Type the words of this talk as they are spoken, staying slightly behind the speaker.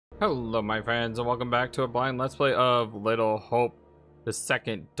Hello my friends and welcome back to a blind let's play of Little Hope, the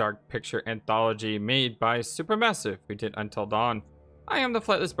second dark picture anthology made by Supermassive, who did Until Dawn. I am the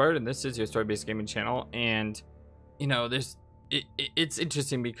FlightlessBird and this is your story-based gaming channel, and you know it's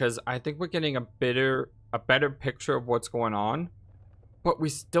interesting because I think we're getting a better picture of what's going on, but we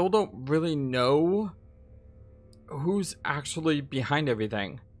still don't really know who's actually behind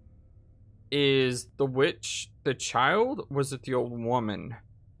everything. Is the witch the child? Was it the old woman?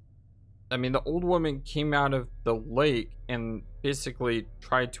 I mean, the old woman came out of the lake and basically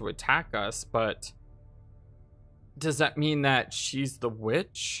tried to attack us, but does that mean that she's the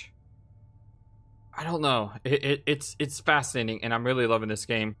witch? I don't know. It's fascinating, and I'm really loving this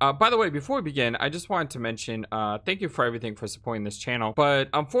game. By the way, before we begin, I just wanted to mention thank you for everything for supporting this channel, but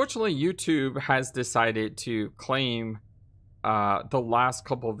unfortunately YouTube has decided to claim the last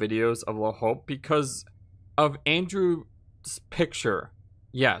couple of videos of Little Hope because of Andrew's picture.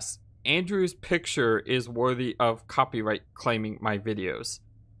 Yes, Andrew's picture is worthy of copyright claiming my videos,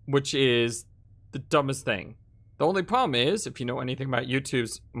 which is the dumbest thing. The only problem is, if you know anything about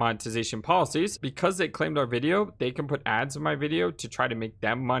YouTube's monetization policies, because they claimed our video, they can put ads in my video to try to make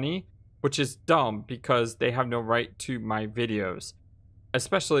them money, which is dumb because they have no right to my videos,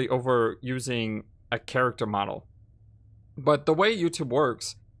 especially over using a character model. But the way YouTube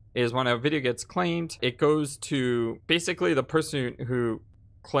works is when a video gets claimed, it goes to basically the person who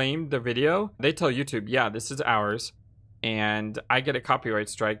claimed the video. They tell YouTube, yeah, this is ours, and I get a copyright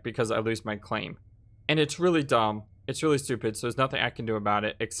strike because I lose my claim. And it's really dumb. It's really stupid. So there's nothing I can do about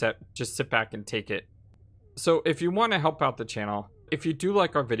it except just sit back and take it. So if you want to help out the channel, if you do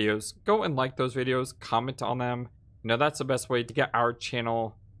like our videos, go and like those videos, comment on them. You know, that's the best way to get our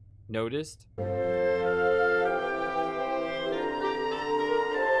channel noticed.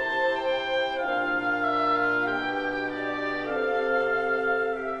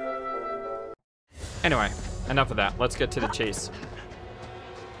 Anyway, enough of that. Let's get to the chase.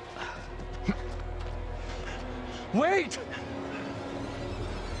 Wait!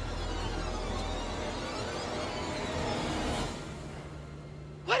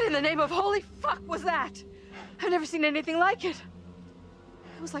 What in the name of holy fuck was that? I've never seen anything like it.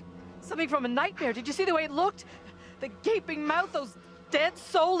 It was like something from a nightmare. Did you see the way it looked? The gaping mouth, those dead,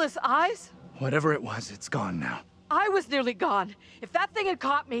 soulless eyes? Whatever it was, it's gone now. I was nearly gone. If that thing had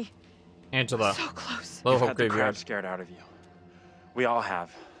caught me... Angela. So close. Little You've Hope had the crap Graveyard. scared out of you. We all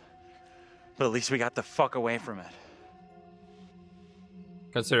have. But at least we got the fuck away from it.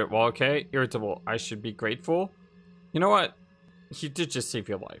 Consider it well, okay? Irritable. I should be grateful. You know what? He did just save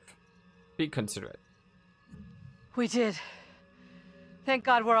your life. Be considerate. We did. Thank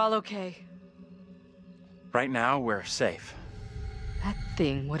God we're all okay. Right now, we're safe. That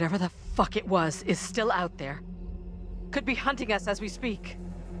thing, whatever the fuck it was, is still out there. Could be hunting us as we speak.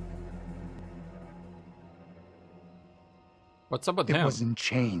 What's up with It him? was in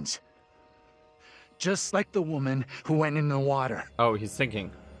chains. Just like the woman who went in the water. Oh, he's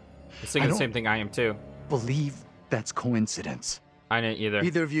thinking. He's thinking the same thing I am too. Believe that's coincidence. I didn't either.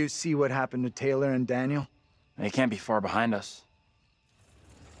 Either of you see what happened to Taylor and Daniel? They can't be far behind us.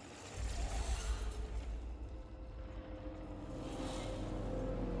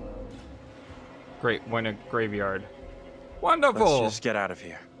 Great, went a graveyard. Wonderful! Let's just get out of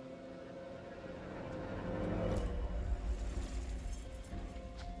here.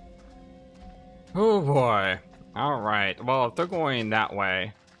 Oh boy. Alright, well if they're going that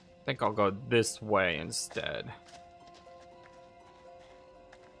way, I think I'll go this way instead.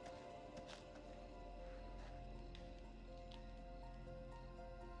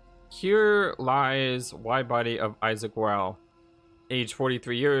 Here lies wide body of Isaac Well, age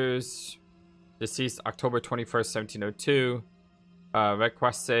 43 years, deceased October 21st, 1702,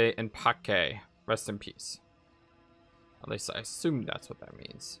 requeste in pace, rest in peace. At least I assume that's what that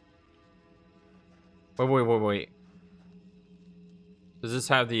means. Wait. Does this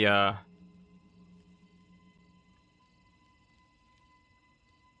have the,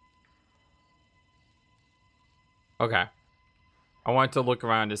 Okay. I wanted to look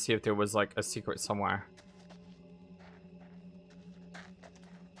around to see if there was, like, a secret somewhere.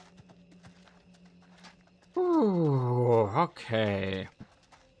 Ooh, okay.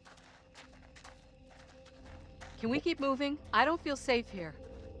 Can we keep moving? I don't feel safe here.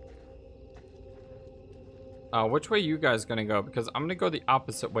 Which way you guys gonna go? Because I'm gonna go the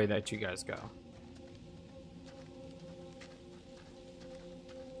opposite way that you guys go.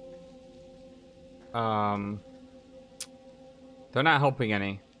 They're not helping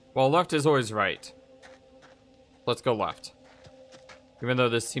any. Well, left is always right. Let's go left. Even though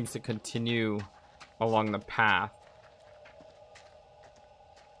this seems to continue along the path.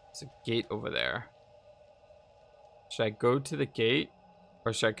 There's a gate over there. Should I go to the gate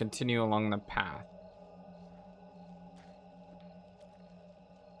or should I continue along the path?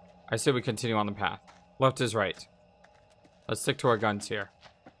 I say we continue on the path. Left is right. Let's stick to our guns here.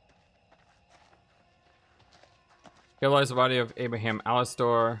 Here lies the body of Abraham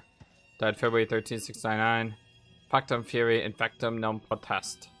Alastor. Died February 13, 699. Pactum Fury Infectum Non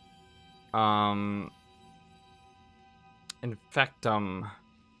Potest. Infectum.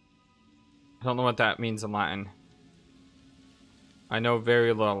 I don't know what that means in Latin. I know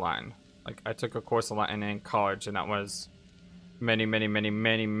very little Latin. Like, I took a course of Latin in college, and that was many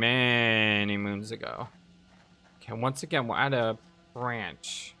moons ago. Okay, once again, we're at a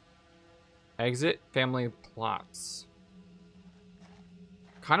branch. Exit family plots.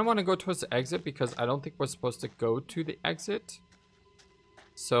 Kind of want to go towards the exit because I don't think we're supposed to go to the exit.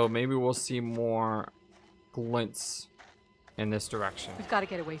 So maybe we'll see more glints in this direction. We've got to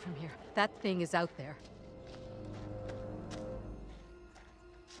get away from here. That thing is out there.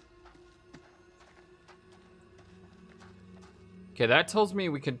 Okay, that tells me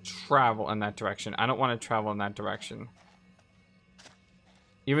we can travel in that direction. I don't want to travel in that direction.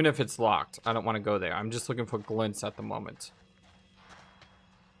 Even if it's locked, I don't want to go there. I'm just looking for glints at the moment.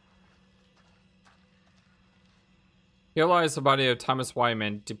 Here lies the body of Thomas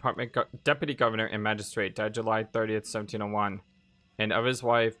Wyman, Deputy Governor and Magistrate, died July 30th, 1701, and of his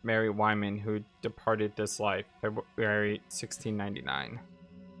wife, Mary Wyman, who departed this life, February 1699.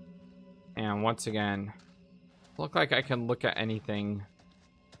 And once again, look like I can look at anything.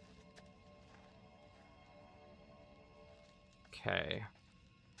 Okay.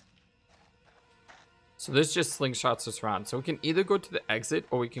 So this just slingshots us around. So we can either go to the exit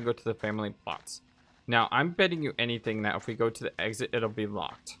or we can go to the family plots. Now, I'm betting you anything that if we go to the exit, it'll be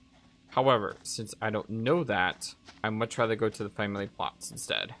locked. However, since I don't know that, I'd much rather go to the family plots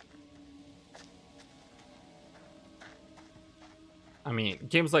instead. I mean,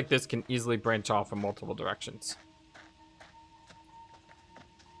 games like this can easily branch off in multiple directions.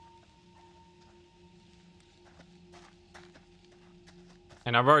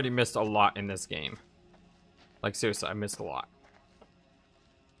 And I've already missed a lot in this game. Like, seriously, I missed a lot.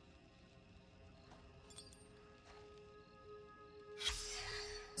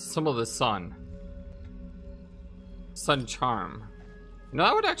 Symbol of the sun. Sun charm. You know,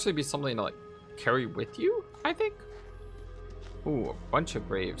 that would actually be something to, like, carry with you, I think. Ooh, a bunch of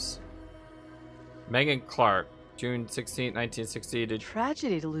graves. Megan Clark, June 16, 1960 to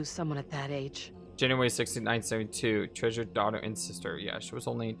Tragedy to lose someone at that age. January 16, 1972. Treasured daughter and sister. Yeah, she was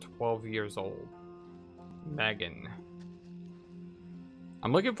only 12 years old. Megan.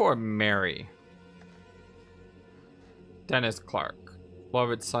 I'm looking for a Mary. Dennis Clark.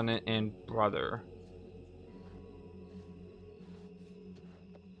 Beloved son and brother.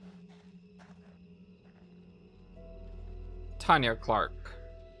 Tanya Clark.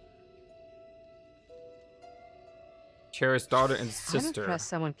 Cherished daughter and sister. I'm impressed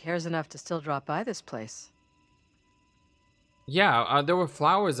someone cares enough to still drop by this place. Yeah, there were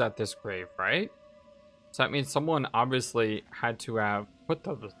flowers at this grave, right? So that means someone obviously had to have put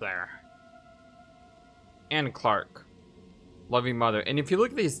those there. Anne Clark. Loving mother. And if you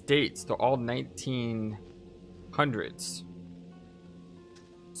look at these dates, they're all 1900s.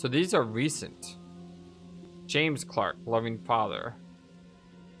 So these are recent. James Clark, loving father.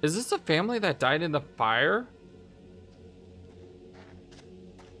 Is this a family that died in the fire?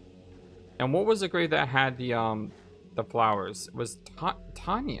 And what was the grave that had the flowers? It was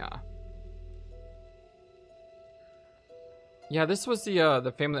Tanya. Yeah, this was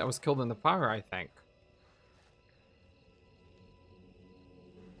the family that was killed in the fire, I think.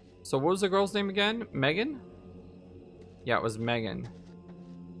 So what was the girl's name again? Megan? Yeah, it was Megan.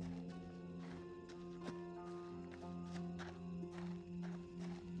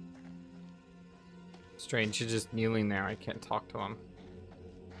 Strange, she's just kneeling there. I can't talk to him.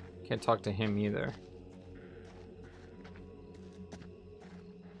 Can't talk to him either.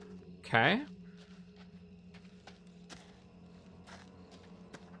 Okay.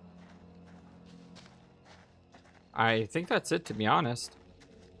 I think that's it, to be honest.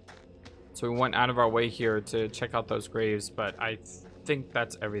 So we went out of our way here to check out those graves, but I think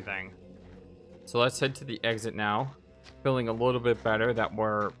that's everything. So let's head to the exit now. Feeling a little bit better that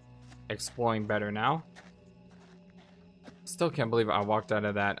we're exploring better now. Still can't believe I walked out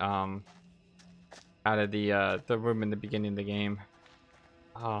of that, out of the room in the beginning of the game.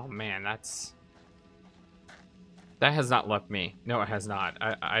 Oh man, that has not left me. No, it has not.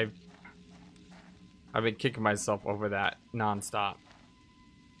 I've been kicking myself over that nonstop.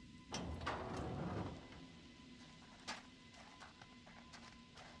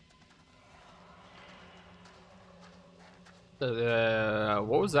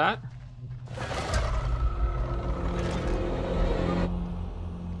 What was that?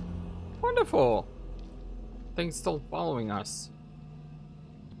 Wonderful. Thing's still following us.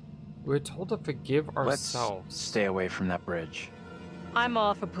 We're told to forgive ourselves. Let's stay away from that bridge. I'm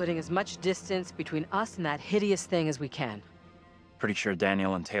all for putting as much distance between us and that hideous thing as we can. Pretty sure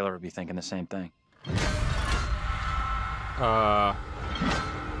Daniel and Taylor would be thinking the same thing. Out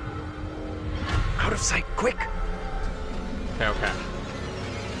of sight, quick! Okay.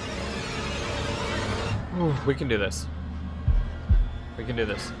 Ooh, we can do this. We can do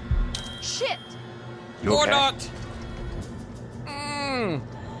this. Shit! You Or okay? not! Mm.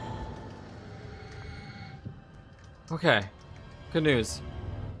 Okay. Good news.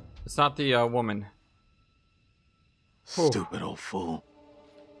 It's not the woman. Whew. Stupid old fool.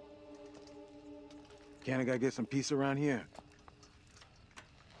 Can't I get some peace around here?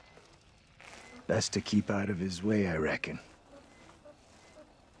 Best to keep out of his way, I reckon.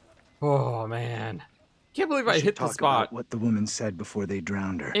 Oh, man. Can't believe I We should hit the talk spot about what the woman said before they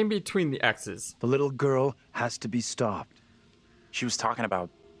drowned her. in between the X's. The little girl has to be stopped. She was talking about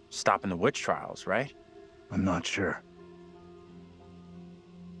stopping the witch trials, right? I'm not sure.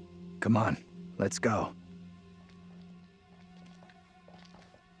 Come on, let's go.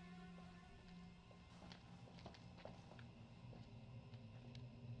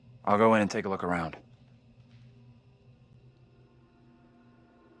 I'll go in and take a look around.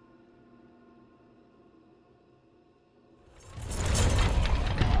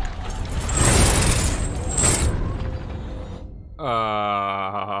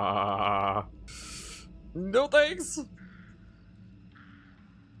 No thanks.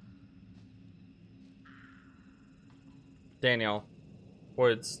 Daniel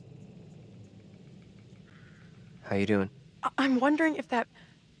Woods. How you doing? I'm wondering if that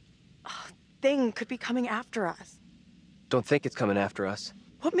thing could be coming after us. Don't think it's coming after us.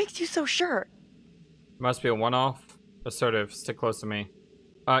 What makes you so sure? Must be a one-off. Assertive. Stick close to me.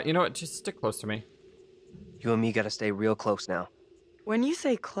 You know what? Just stick close to me. You and me gotta stay real close now. When you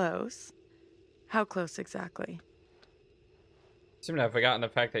say close, how close exactly? Seem to have forgotten the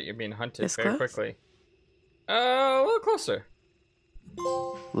fact that you're being hunted This very close? quickly. A little closer.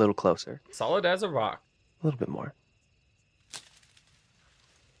 A little closer. Solid as a rock. A little bit more.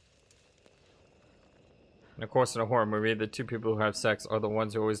 And of course, in a horror movie, the two people who have sex are the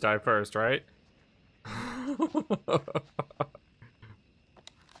ones who always die first, right?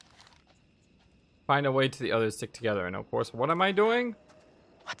 Find a way to the others stick together. And of course, what am I doing?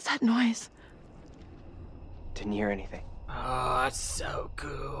 What's that noise? Didn't hear anything. Oh, that's so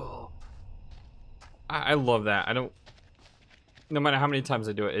cool. I love that. I don't... No matter how many times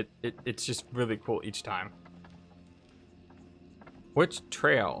I do it, it's just really cool each time. Which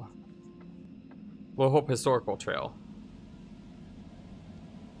trail? Low Hope Historical Trail.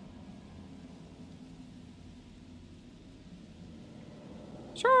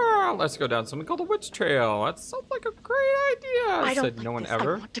 Sure, let's go down something called the Witch Trail. That sounds like a great idea. I don't Said like no one this.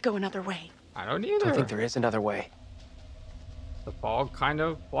 ever. I want to go another way. I don't either. Don't think there is another way. The fog kind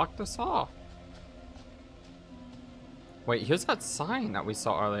of blocked us off. Wait, here's that sign that we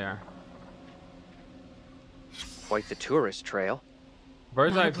saw earlier. Quite the tourist trail.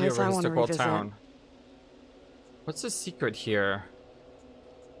 Bird's Not a eye view of place a I wanna historical revisit. town. What's the secret here?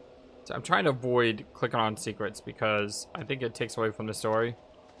 So I'm trying to avoid clicking on secrets because I think it takes away from the story.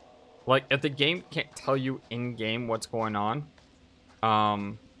 Like, if the game can't tell you in-game what's going on, I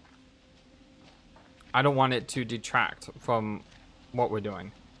don't want it to detract from what we're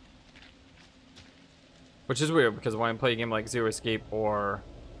doing. Which is weird because when I play a game like Zero Escape or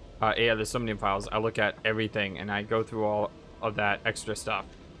any other Summoning Files, I look at everything and I go through all of that extra stuff.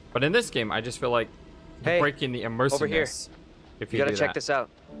 But in this game, I just feel like you're Hey, breaking the immersiveness. over here. If You you gotta do check that. this out.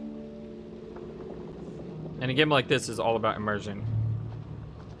 And a game like this is all about immersion.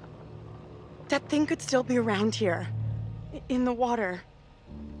 That thing could still be around here. In the water.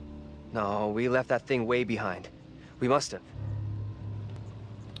 No, we left that thing way behind. We must have.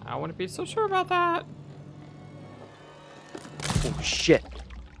 I wouldn't be so sure about that. Oh, shit.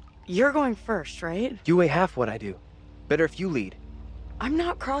 You're going first, right? You weigh half what I do. Better if you lead. I'm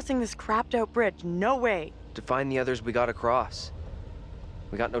not crossing this crapped out bridge. No way. To find the others, we gotta cross.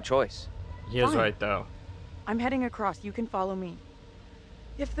 We got no choice. He is Fine. right, though. I'm heading across. You can follow me.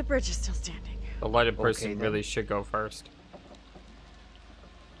 If the bridge is still standing. The lighted Okay, person then. really should go first.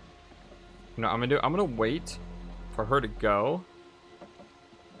 You know, I'm gonna wait for her to go.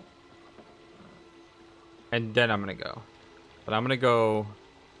 And then I'm gonna go. But I'm gonna go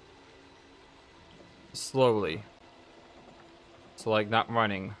slowly. So like not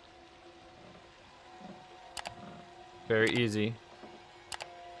running. Very easy.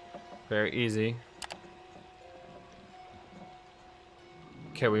 Very easy.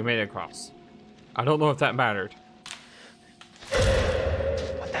 Okay, we made it across. I don't know if that mattered.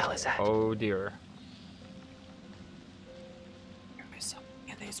 What the hell is that? Oh dear. There is something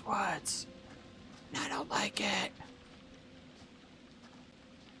in these woods. I don't like it.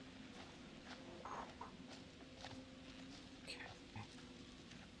 Okay.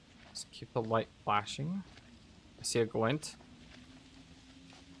 Let's keep the light flashing. I see a glint.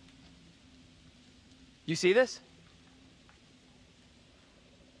 You see this?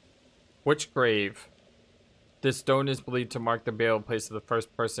 Which grave? This stone is believed to mark the burial place of the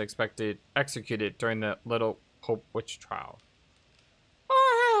first person executed during the Little Hope witch trial.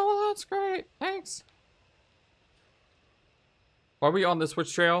 Oh, hell, that's great. Thanks. Why are we on this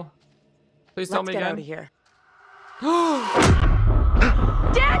witch trail? Please tell me Let's again. get out of here.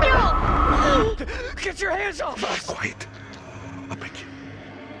 Daniel! Get your hands off us! Quiet. I beg you.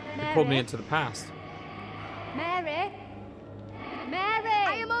 He pulled me into the past. Mary? Mary!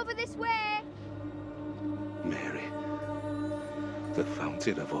 I am over this way! Mary, the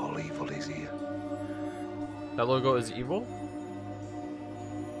fountain of all evil is here. That logo is evil?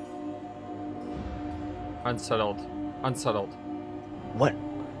 Unsettled. Unsettled. What?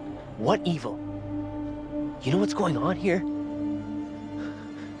 What evil? You know what's going on here?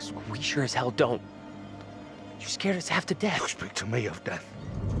 'Cause we sure as hell don't. You scared us half to You death. speak to me of death.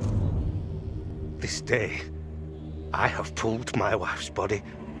 This day, I have pulled my wife's body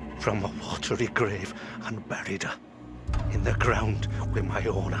from a watery grave and buried her in the ground with my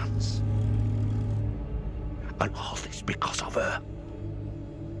own hands. And all this because of her.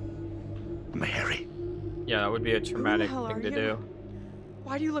 Mary, Yeah, that would be a traumatic hell thing are to you? do.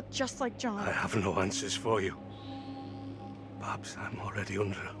 Why do you look just like John? I have no answers for you. Perhaps I'm already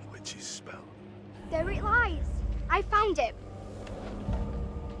under a witch's spell. There it lies. I found it.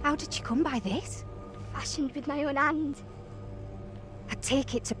 How did you come by this? Fashioned with my own hand. I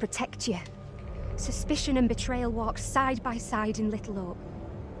take it to protect you. Suspicion and betrayal walk side by side in Little Hope.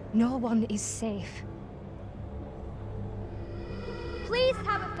 No one is safe. Please,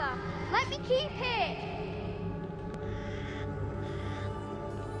 Tabitha, let me keep it.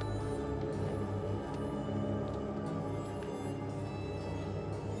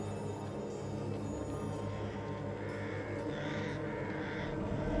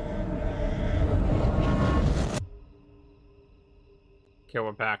 Okay,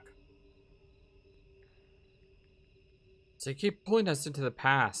 we're back. So you keep pulling us into the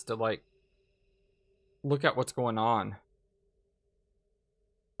past to, like, look at what's going on.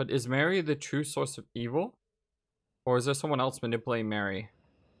 But is Mary the true source of evil? Or is there someone else manipulating Mary?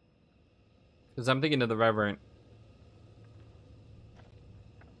 Because I'm thinking of the Reverend.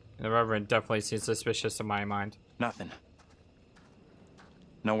 And the Reverend definitely seems suspicious in my mind. Nothing.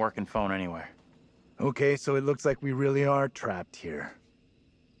 No working phone anywhere. Okay, so it looks like we really are trapped here.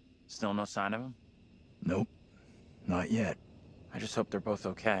 Still no sign of him? Nope. Not yet. I just hope they're both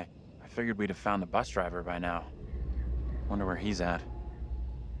okay. I figured we'd have found the bus driver by now. Wonder where he's at.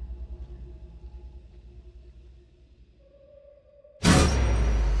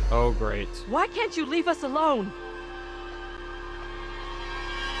 Oh, great. Why can't you leave us alone?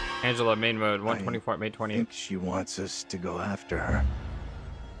 Angela, main mode, 124 May I 20th. think she wants us to go after her.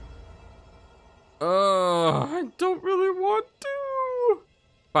 I don't really want to.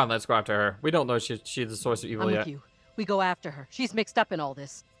 Fine, let's go after her. We don't know she's the source of evil I'm yet. with you. We go after her. She's mixed up in all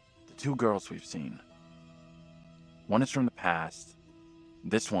this. The two girls we've seen. One is from the past.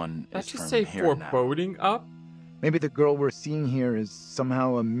 This one Did I is just from say here and now. foreboding up? Maybe the girl we're seeing here is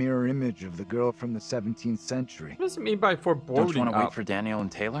somehow a mirror image of the girl from the 17th century. What does it mean by Don't foreboding you want to wait up? for Daniel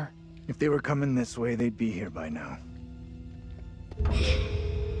and Taylor? If they were coming this way, they'd be here by now.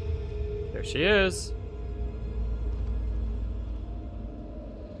 There she is.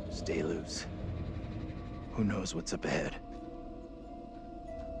 Stay loose. Who knows what's up ahead?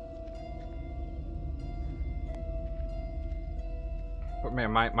 But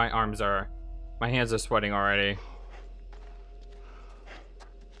man, my hands are sweating already.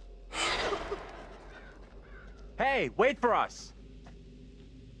 Hey, wait for us!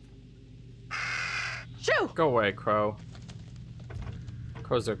 Shoo! Go away, Crow.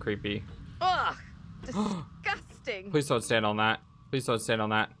 Crows are creepy. Ugh! Disgusting. Please don't stand on that. Please don't stand on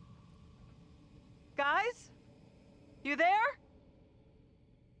that. Guys? You there?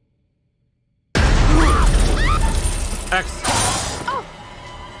 X.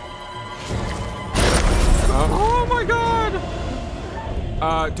 Oh my god!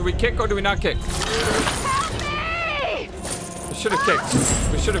 Do we kick or do we not kick? Help me! We should have kicked.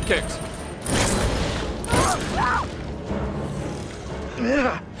 We should have kicked.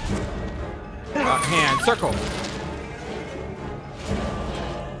 Hand, circle.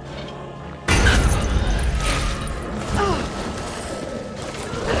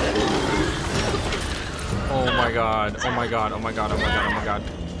 Oh my god, oh my god, oh my god, oh my god, oh my god.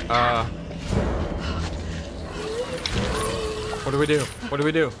 What do we do? What do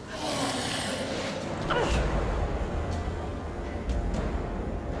we do?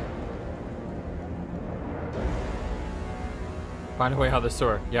 Find a way out of the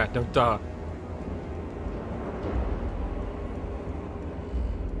sewer. Yeah, no duh.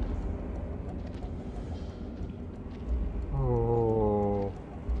 Oh.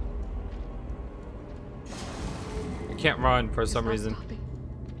 I can't run for some reason.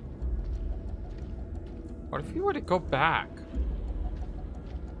 What if you were to go back?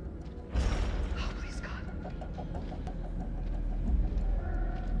 Oh, please, God.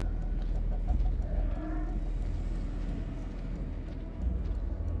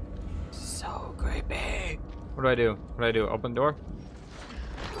 So creepy. What do I do? What do I do? Open door?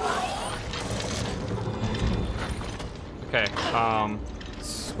 Okay,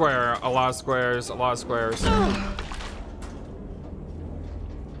 square, a lot of squares, a lot of squares.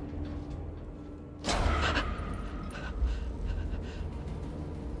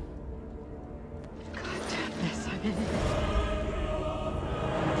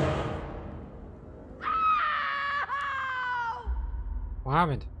 What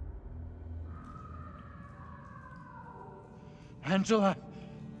happened? Angela!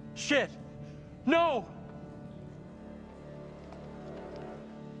 Shit! No!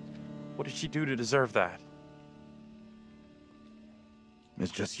 What did she do to deserve that?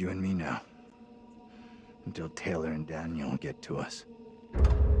 It's just you and me now. Until Taylor and Daniel get to us.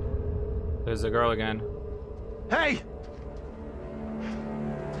 There's the girl again. Hey!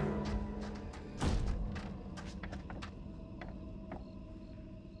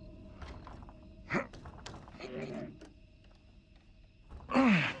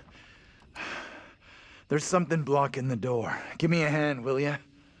 There's something blocking the door. Give me a hand, will ya?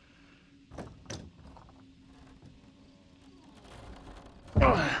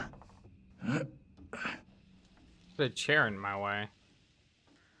 Put a chair in my way.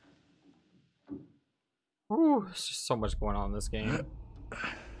 Ooh, there's just so much going on in this game.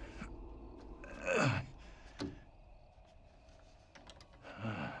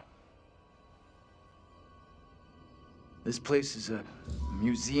 This place is a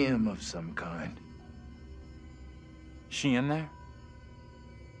museum of some kind. Is she in there?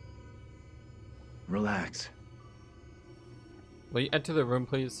 Relax. Will you enter the room,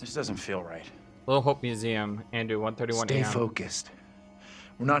 please? This doesn't feel right. Little Hope Museum, Andrew, 1:31 Stay a.m. focused.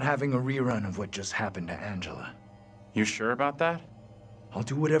 We're not having a rerun of what just happened to Angela. You sure about that? I'll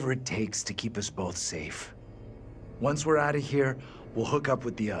do whatever it takes to keep us both safe. Once we're out of here, we'll hook up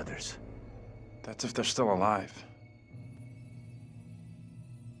with the others. That's if they're still alive.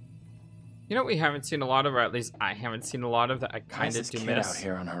 You know what we haven't seen a lot of, or at least I haven't seen a lot of, that I Why kind is of this do kid miss. out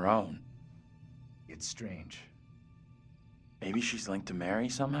here on her own? It's strange. Maybe she's linked to Mary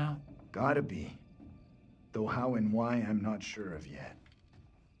somehow? Gotta be. Though how and why, I'm not sure of yet.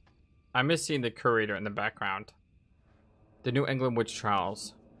 I miss seeing the curator in the background. The New England Witch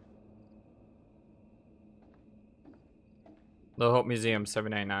Trials. Little Hope Museum,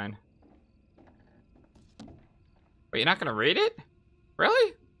 799. Wait, you're not gonna read it?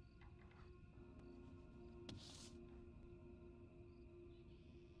 Really?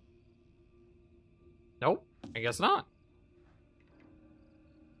 Nope, I guess not.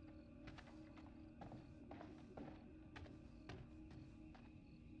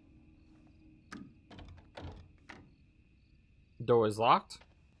 Door is locked.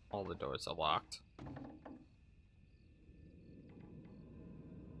 All the doors are locked.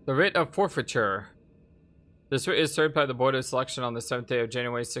 The writ of forfeiture. This writ is served by the Board of Selection on the 7th day of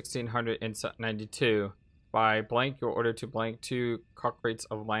January 1692. By blank, you are ordered to blank 2 cockcrates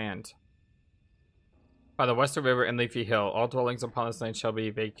of land. By the Western River and Leafy Hill, all dwellings upon this land shall be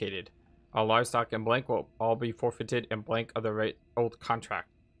vacated. All livestock and blank will all be forfeited in blank of the old contract.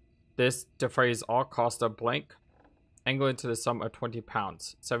 This defrays all cost of blank England to the sum of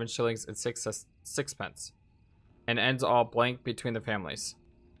 £20, 7 shillings and 6pence, and ends all blank between the families.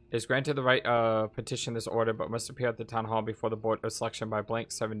 It is granted the right of petition this order, but must appear at the town hall before the Board of Selection by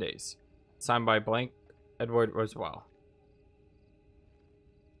blank 7 days. Signed by blank Edward Roswell.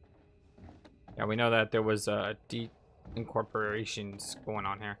 Yeah, we know that there was de-incorporations going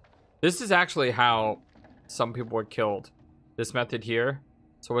on here. This is actually how some people were killed. This method here.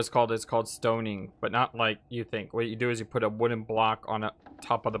 So what's called is called stoning, but not like you think. What you do is you put a wooden block on the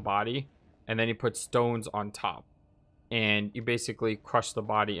top of the body, and then you put stones on top. and you basically crush the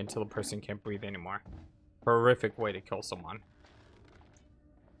body until the person can't breathe anymore. Horrific way to kill someone.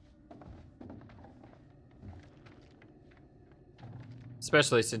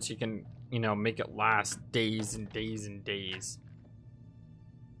 Especially since you can, you know, make it last days and days and days.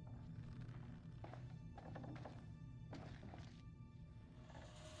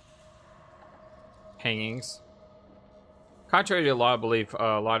 Hangings. Contrary to a lot of belief,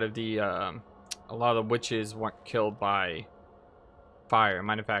 a lot of the witches weren't killed by fire.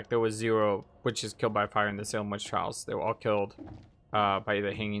 Matter of fact, there was 0 witches killed by fire in the Salem witch trials. They were all killed by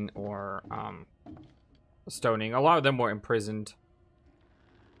either hanging or stoning. A lot of them were imprisoned.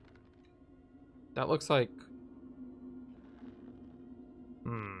 That looks like...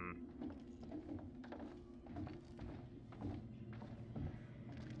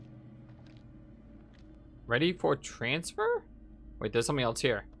 Ready for transfer? Wait, there's something else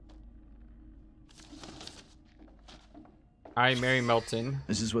here. I, Mary Melton.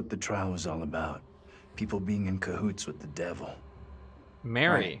 This is what the trial was all about. People being in cahoots with the devil.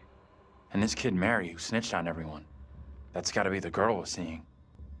 Mary. Right. And this kid Mary who snitched on everyone. That's gotta be the girl we're seeing.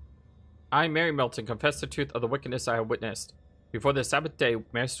 I, Mary Melton, confess the truth of the wickedness I have witnessed. Before the Sabbath day,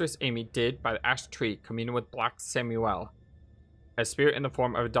 Mistress Amy did, by the ash tree, commune with Black Samuel, a spirit in the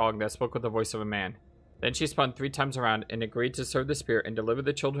form of a dog that spoke with the voice of a man. Then she spun 3 times around and agreed to serve the spirit and deliver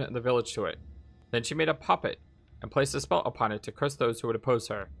the children of the village to it. Then she made a puppet and placed a spell upon it to curse those who would oppose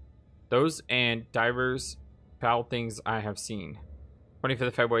her. Those and divers foul things I have seen. 25th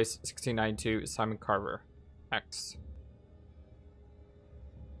of February, 1692, Simon Carver. X.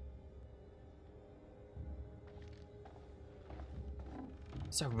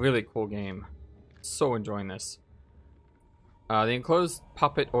 It's a really cool game. So enjoying this. The enclosed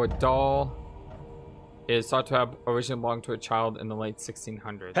puppet or doll is thought to have originally belonged to a child in the late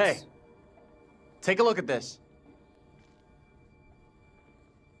 1600s. Hey! Take a look at this.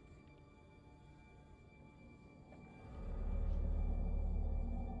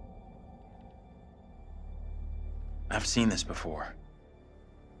 I've seen this before.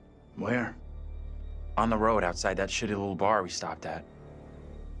 Where? On the road outside that shitty little bar we stopped at.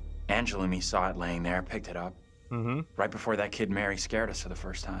 Angela and me saw it laying there, picked it up. Right before that kid Mary scared us for the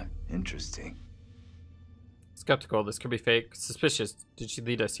first time. Interesting. Skeptical. This could be fake. Suspicious. Did she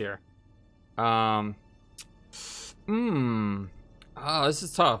lead us here? Oh, this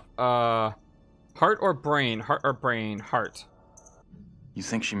is tough. Heart or brain? Heart or brain? Heart. You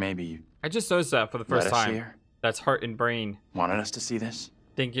think she maybe... I just noticed that for the first time. Here? That's heart and brain. Wanted us to see this?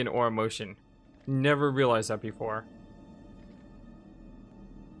 Thinking or emotion. Never realized that before.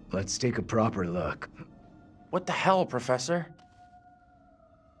 Let's take a proper look. What the hell, Professor?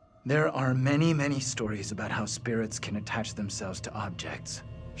 There are many, many stories about how spirits can attach themselves to objects.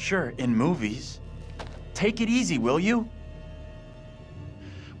 Sure, in movies. Take it easy, will you?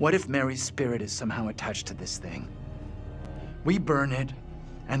 What if Mary's spirit is somehow attached to this thing? We burn it,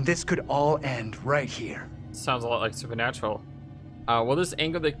 and this could all end right here. Sounds a lot like Supernatural. Will this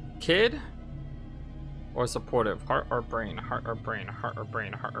anger the kid? Or supportive? Heart or brain? Heart or brain? Heart or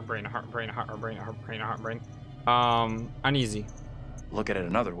brain? Heart or brain? Heart or brain? Heart or brain? Heart or brain? Heart or brain? Uneasy. Look at it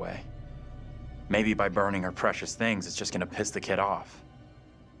another way. Maybe by burning her precious things, it's just gonna piss the kid off.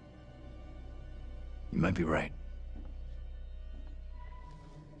 You might be right.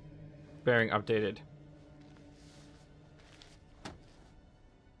 Bearing updated.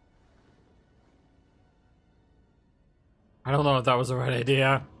 I don't know if that was the right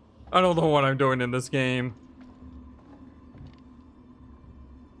idea. I don't know what I'm doing in this game.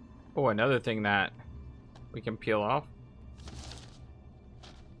 Oh, another thing that we can peel off.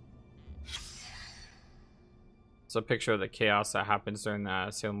 It's a picture of the chaos that happens during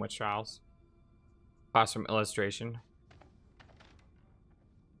the Salem witch trials. Classroom illustration.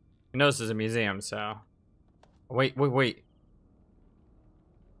 I know this is a museum, so... Wait.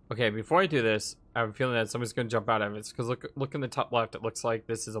 Okay, before I do this, I have a feeling that somebody's gonna jump out of it. Because look in the top left, it looks like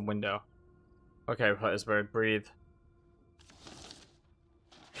this is a window. Okay, FlightlessBird, breathe.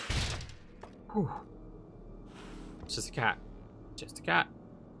 Whew. It's just a cat. Just a cat.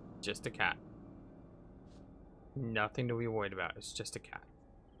 Just a cat. Nothing to be worried about. It's just a cat.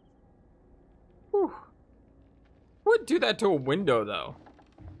 Whew. Who would do that to a window, though?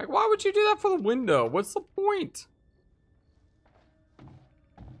 Like, why would you do that for the window? What's the point?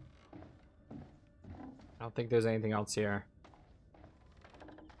 I don't think there's anything else here.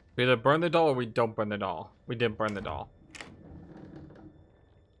 We either burn the doll or we don't burn the doll. We didn't burn the doll.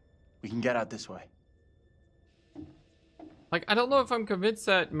 We can get out this way. Like, I don't know if I'm convinced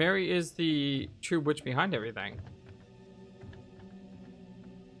that Mary is the true witch behind everything.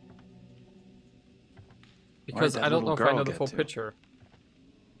 Because Where'd I that don't know little if I girl know the get full to? picture.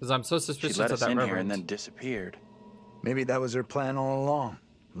 Because I'm so She suspicious let of us that in here reverend. and then disappeared. Maybe that was her plan all along.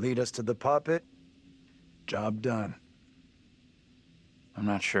 Lead us to the puppet. Job done. I'm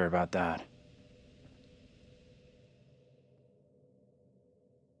not sure about that.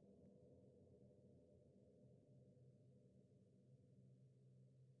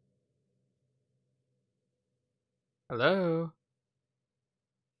 Hello?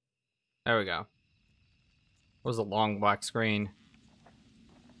 There we go. It was a long black screen.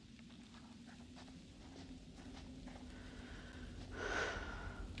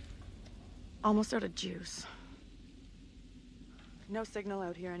 Almost out of juice. No signal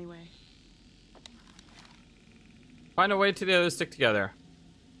out here anyway. Find a way to the others stick together.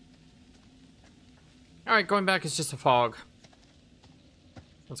 Alright, going back is just a fog.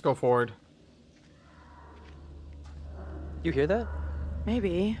 Let's go forward. You hear that?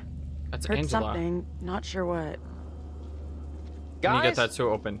 Maybe. That's Heard Angela. something, not sure what. Can you Guys? get that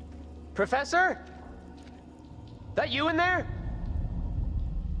door open? Professor? That you in there?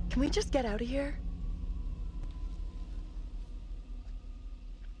 Can we just get out of here?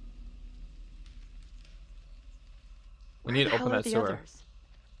 We need to Where the open hell are that the sewer. others?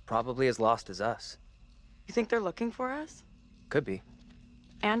 Probably as lost as us. You think they're looking for us? Could be.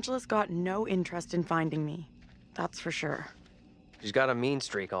 Angela's got no interest in finding me. That's for sure. She's got a mean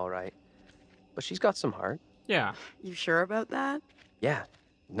streak, all right. But she's got some heart. Yeah. You sure about that? Yeah.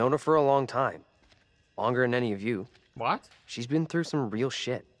 Known her for a long time. Longer than any of you. What? She's been through some real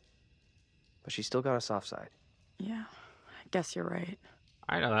shit. But she's still got a soft side. Yeah, I guess you're right.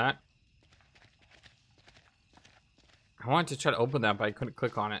 I know that. I wanted to try to open that, but I couldn't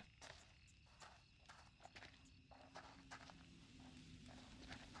click on it.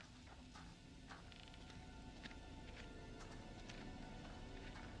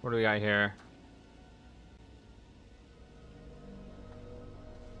 What do we got here?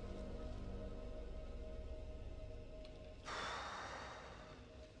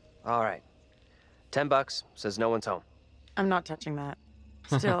 All right. $10 says no one's home. I'm not touching that.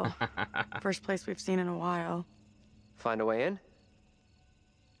 Still, first place we've seen in a while. Find a way in?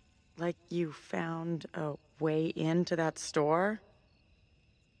 Like you found a way into that store?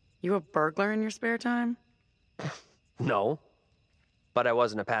 You a burglar in your spare time? No. But I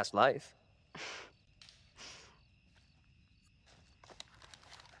was in a past life.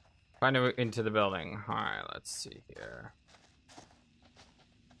 Find a way into the building. Alright, let's see here.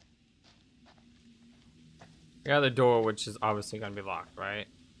 We got the door, which is obviously going to be locked, right?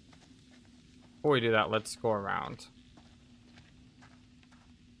 Before we do that, let's go around.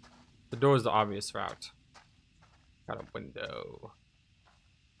 The door is the obvious route. Got a window.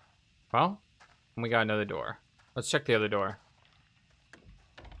 Well, we got another door. Let's check the other door.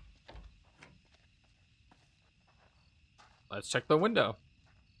 Let's check the window.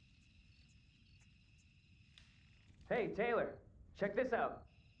 Hey, Taylor. Check this out.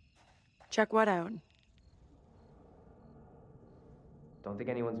 Check what out? Don't think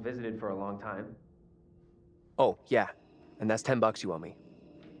anyone's visited for a long time. Oh, yeah. And that's $10 you owe me.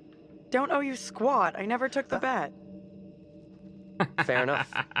 Don't owe you squat. I never took the bet. Fair enough.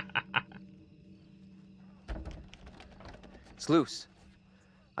 It's loose.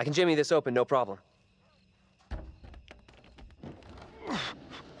 I can jimmy this open, no problem.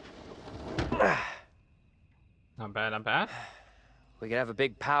 Not bad, not bad. We could have a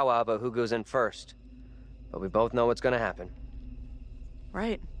big powwow about who goes in first. But we both know what's gonna happen.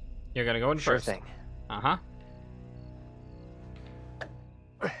 Right. You're gonna go in Sure first. thing. Uh-huh.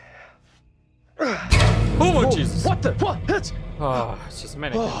 Oh, Jesus. What the? What? That's... Oh, it's just a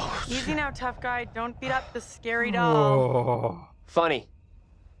minute. Easy now, tough guy. Don't beat up the scary doll. Oh. Funny.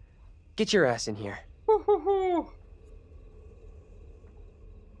 Get your ass in here.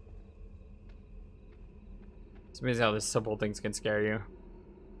 It's amazing how these simple things can scare you.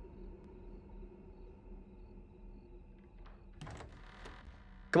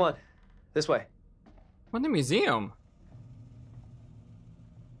 Come on. This way. We're in the museum.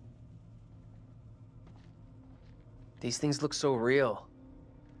 These things look so real.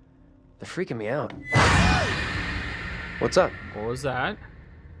 They're freaking me out. What's up? What was that?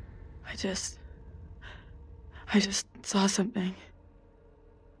 I just saw something.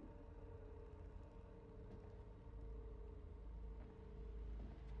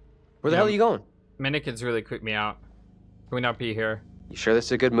 Where the hell are you going? Mannequins really creep me out. Can we not be here? You sure this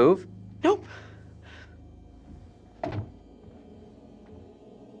is a good move? Nope.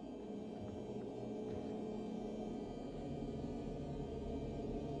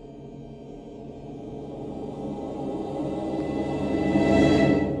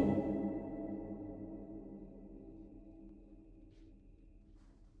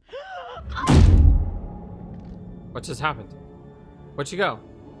 What just happened? Where'd she go?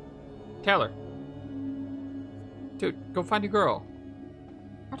 Taylor. Dude, go find your girl.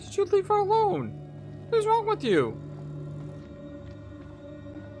 Why did you leave her alone? What is wrong with you?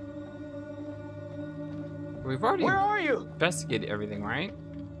 We've already investigated everything, right?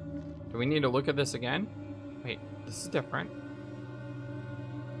 Do we need to look at this again? Wait, this is different.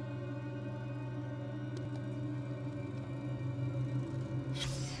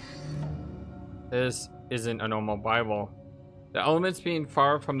 This isn't a normal Bible. The elements being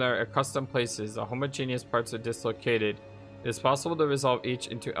far from their accustomed places, the homogeneous parts are dislocated. It is possible to resolve each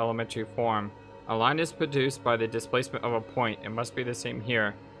into elementary form. A line is produced by the displacement of a point. It must be the same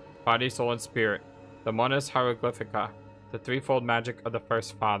here. Body, soul, and spirit. The Monas Hieroglyphica. The threefold magic of the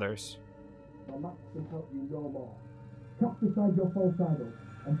first fathers. My maps can help you no more. Cast aside your false idols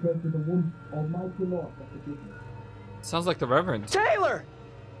and pray to the one almighty Lord for forgiveness. Sounds like the Reverend. Taylor!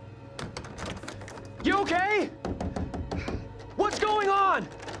 You okay? What's going on?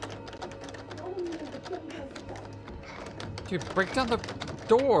 Dude, break down the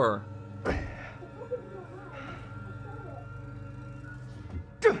door.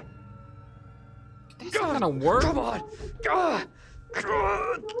 That's not gonna work. Come on.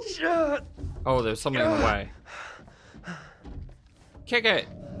 Oh, there's something in the way. Kick it.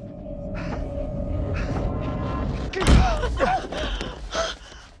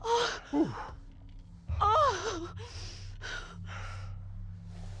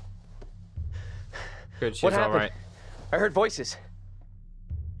 Good, she's alright. I heard voices.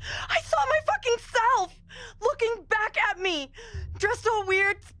 I saw my fucking self looking back at me, dressed all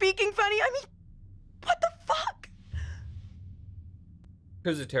weird, speaking funny. I mean, what the fuck?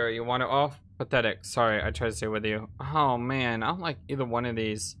 Kuzutera, you want it off? Pathetic. Sorry, I tried to stay with you. Oh man, I don't like either one of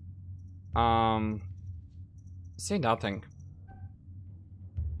these. Say nothing.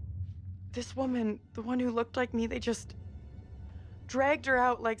 This woman, the one who looked like me, they just dragged her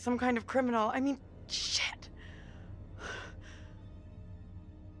out like some kind of criminal. I mean, shit.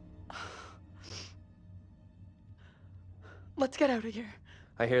 Let's get out of here.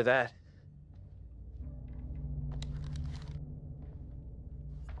 I hear that.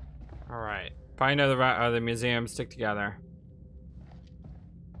 Alright. Find the museum, stick together.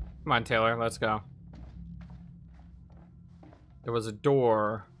 Come on, Taylor, let's go. There was a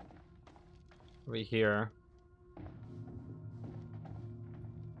door over here.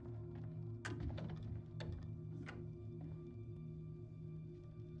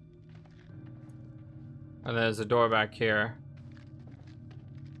 And there's a door back here.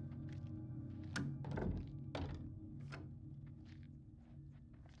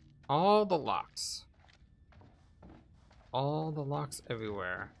 All the locks. All the locks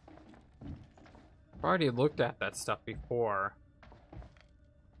everywhere. I've already looked at that stuff before.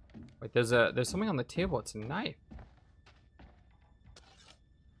 Wait, there's something on the table. It's a knife.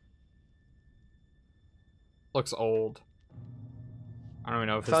 Looks old. I don't even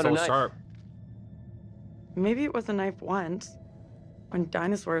know if it's still sharp. Maybe it was a knife once, when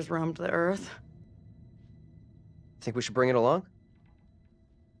dinosaurs roamed the earth. Think we should bring it along?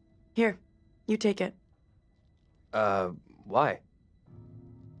 Here, you take it. Why?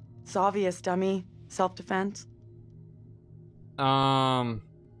 It's obvious, dummy. Self-defense. No,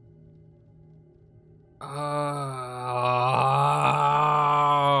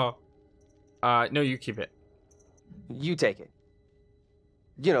 you keep it. You take it.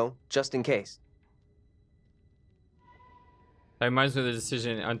 You know, just in case. That reminds me of the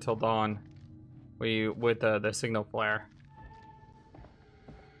decision Until Dawn, with the signal flare.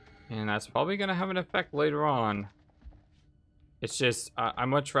 And that's probably gonna have an effect later on. It's just, I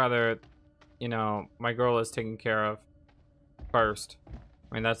much rather, you know, my girl is taken care of first.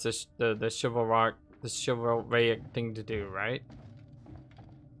 I mean, that's the chivalric thing to do, right?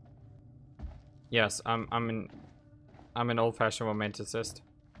 Yes, I'm an old-fashioned romanticist.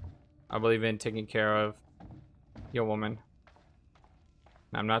 I believe in taking care of your woman.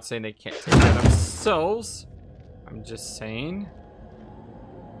 I'm not saying they can't take care of themselves. I'm just saying,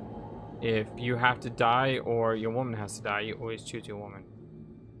 if you have to die or your woman has to die, you always choose your woman.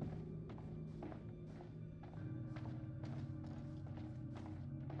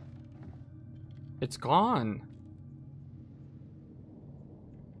 It's gone.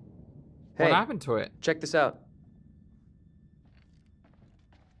 Hey, what happened to it? Check this out.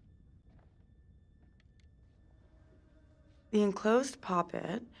 The enclosed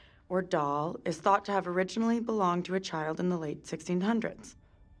poppet, or doll, is thought to have originally belonged to a child in the late 1600s.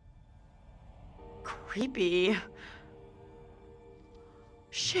 Creepy.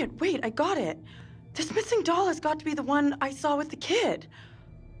 Shit, wait, I got it. This missing doll has got to be the one I saw with the kid.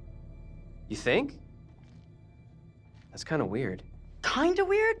 You think? That's kind of weird. Kind of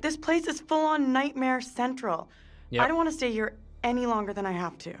weird? This place is full-on Nightmare Central. Yep. I don't want to stay here any longer than I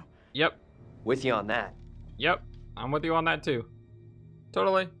have to. Yep. With you on that. Yep. I'm with you on that too.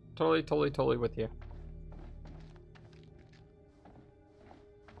 Totally with you.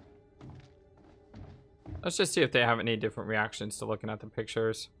 Let's just see if they have any different reactions to looking at the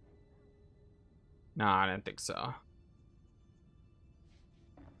pictures. No, I didn't think so.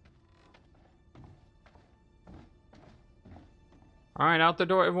 Alright, out the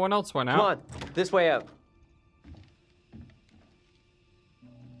door. Everyone else went out. Come on, this way out.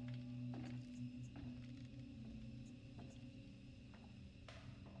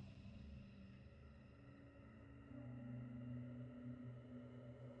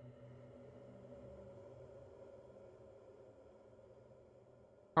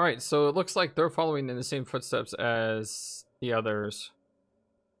 Alright, so it looks like they're following in the same footsteps as the others.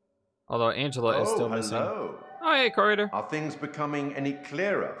 Although Angela is still missing. Hello. Oh, hey, Corridor. Are things becoming any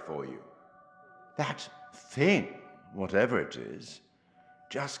clearer for you? That thing, whatever it is,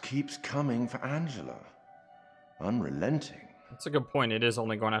 just keeps coming for Angela. Unrelenting. That's a good point. It is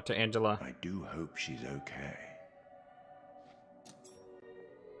only going after Angela. I do hope she's okay.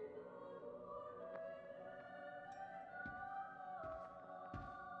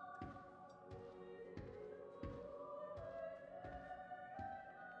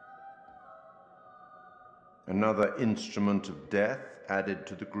 Another instrument of death added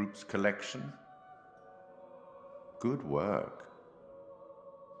to the group's collection. Good work.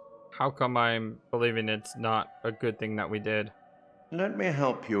 How come I'm believing it's not a good thing that we did? Let me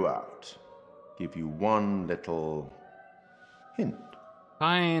help you out. Give you one little hint.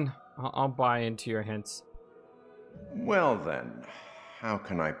 Fine. I'll buy into your hints. Well then, how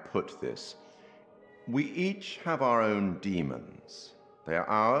can I put this? We each have our own demons. They are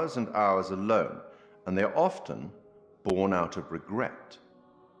ours and ours alone. And they are often born out of regret.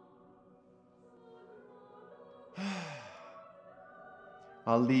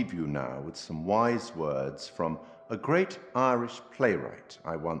 I'll leave you now with some wise words from a great Irish playwright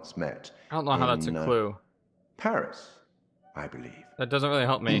I once met. I don't know how that's a clue. Paris, I believe. That doesn't really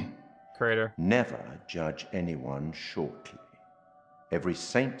help me, Creator. Never judge anyone shortly. Every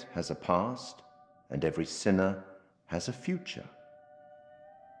saint has a past, and every sinner has a future.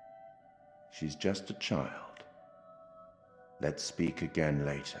 She's just a child. Let's speak again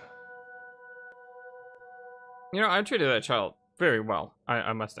later. You know, I treated that child very well.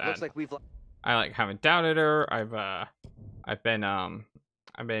 I must add. Looks like we've. I haven't doubted her. I've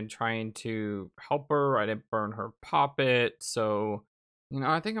been trying to help her. I didn't burn her poppet, so you know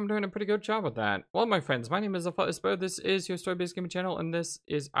I think I'm doing a pretty good job with that. Well, my friends, my name is FlightlessBird. This is your story-based gaming channel, and this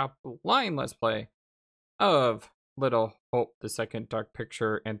is a blind let's play of Little Hope, the second Dark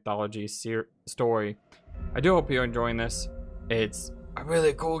Picture anthology story. I do hope you're enjoying this. It's a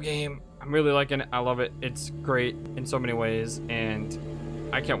really cool game. I'm really liking it. I love it. It's great in so many ways, and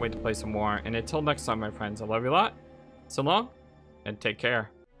I can't wait to play some more. And until next time, my friends, I love you a lot. So long, and take care.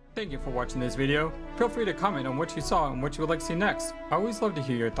 Thank you for watching this video. Feel free to comment on what you saw and what you would like to see next. I always love to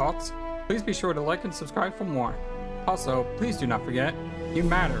hear your thoughts. Please be sure to like and subscribe for more. Also, please do not forget, you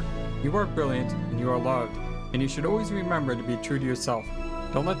matter. You are brilliant, and you are loved. And you should always remember to be true to yourself.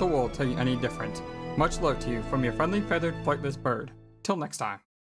 Don't let the world tell you any different. Much love to you from your friendly feathered flightless bird. Till next time.